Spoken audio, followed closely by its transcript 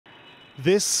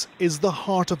This is the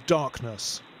heart of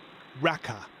darkness,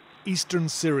 Raqqa, eastern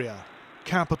Syria,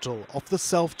 capital of the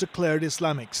self-declared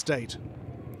Islamic State.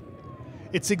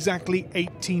 It's exactly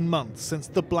 18 months since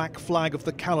the black flag of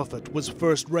the caliphate was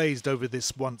first raised over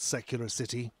this once secular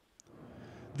city.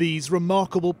 These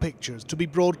remarkable pictures, to be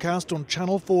broadcast on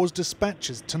Channel 4's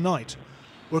dispatches tonight,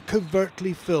 were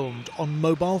covertly filmed on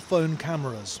mobile phone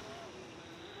cameras.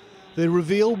 They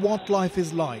reveal what life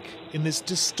is like in this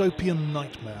dystopian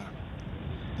nightmare.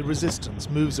 The resistance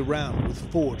moves around with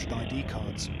forged ID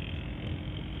cards.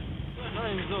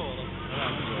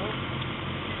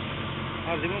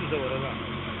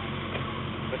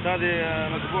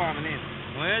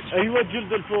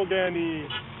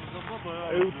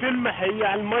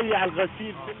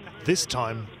 This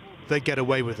time, they get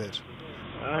away with it.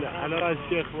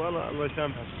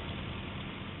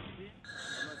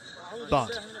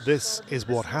 But this is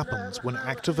what happens when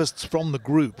activists from the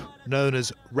group, known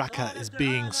as Raqqa is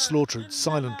being slaughtered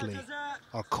silently,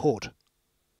 are caught.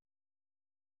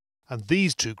 And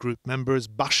these two group members,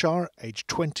 Bashar, aged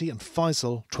 20, and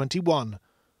Faisal, 21,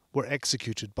 were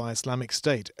executed by Islamic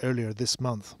State earlier this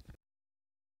month.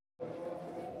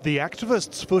 The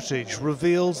activists' footage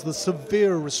reveals the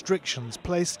severe restrictions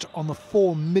placed on the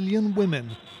 4 million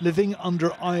women living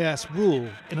under IS rule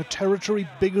in a territory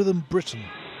bigger than Britain.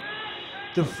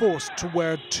 They're forced to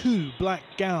wear 2 black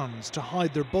gowns to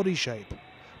hide their body shape,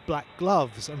 black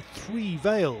gloves and 3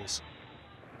 veils.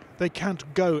 They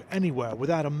can't go anywhere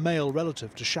without a male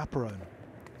relative to chaperone.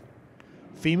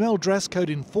 Female dress code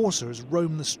enforcers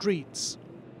roam the streets.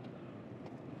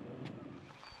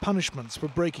 Punishments for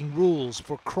breaking rules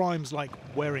for crimes like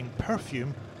wearing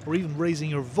perfume or even raising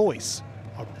your voice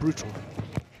are brutal.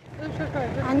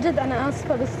 عن جد أنا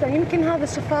آسفة بس يمكن هذا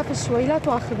شفاف شوي لا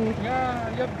تواخذني. يا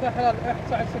يبدا حلال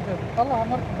احسع صدر الله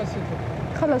أمرك بس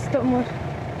خلص تأمر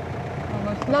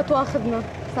لا تواخذنا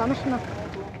سامحنا.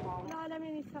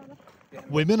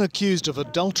 Women accused of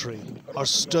adultery are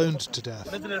stoned to death.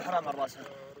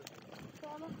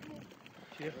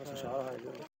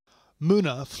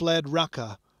 Muna fled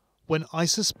Raqqa when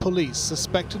ISIS police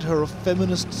suspected her of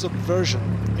feminist subversion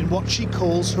in what she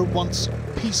calls her once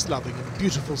peace-loving and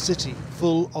beautiful city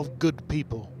full of good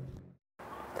people.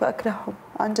 فأكرههم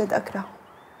عن جد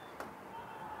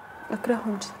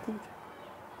أكرههم كثير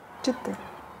جدا.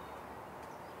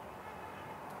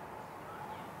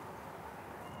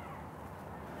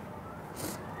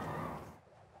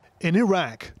 In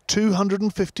Iraq,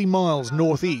 250 miles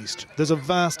northeast, there's a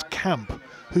vast camp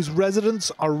whose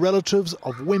residents are relatives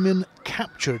of women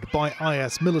captured by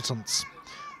IS militants.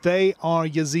 They are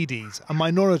Yazidis, a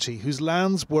minority whose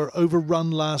lands were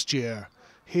overrun last year.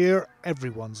 Here,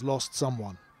 everyone's lost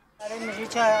someone.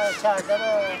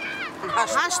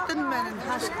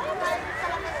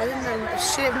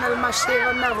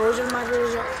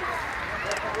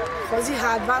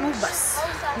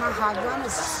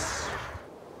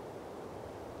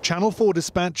 Channel 4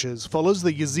 dispatches follows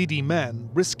the Yazidi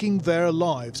men risking their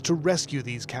lives to rescue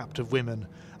these captive women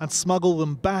and smuggle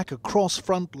them back across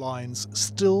front lines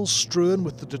still strewn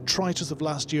with the detritus of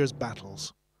last year's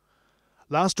battles.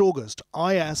 Last August,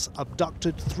 IS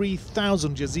abducted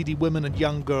 3,000 Yazidi women and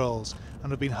young girls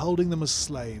and have been holding them as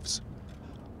slaves.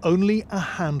 Only a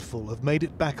handful have made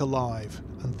it back alive,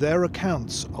 and their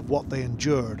accounts of what they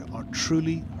endured are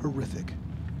truly horrific.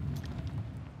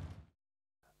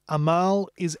 Amal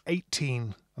is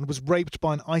 18 and was raped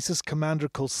by an ISIS commander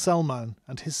called Salman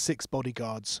and his 6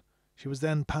 bodyguards. She was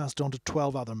then passed on to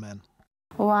 12 other men.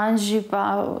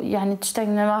 يعني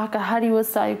تشتغلنا معك هاري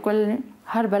وصاي كل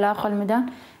هرب لاخ الميدان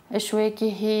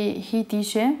شويكي هي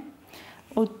تيشة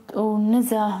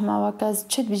ونزه ما وكاز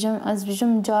تشد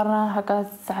بجم جارنا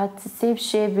هكا ساعات سيب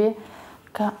شيبي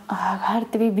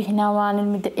كهرتبي بهناوان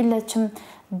المدة إلا تشم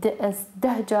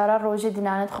ده جارا روجي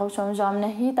دينانت خوشهم جامنا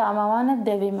هي تعموانا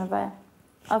بدبي مبايا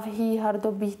أف هي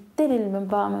هردو بيهتري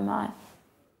المبايا معي.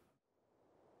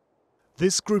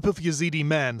 This group of Yazidi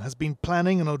men has been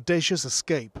planning an audacious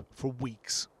escape for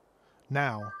weeks.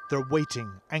 Now they're waiting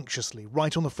anxiously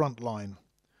right on the front line.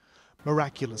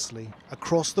 Miraculously,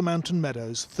 across the mountain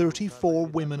meadows, 34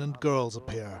 women and girls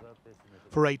appear.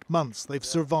 For 8 months they've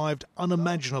survived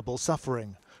unimaginable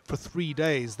suffering. For 3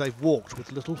 days they've walked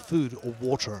with little food or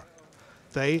water.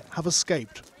 They have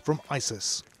escaped from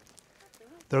ISIS.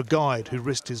 Their guide, who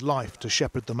risked his life to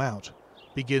shepherd them out,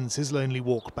 begins his lonely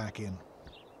walk back in.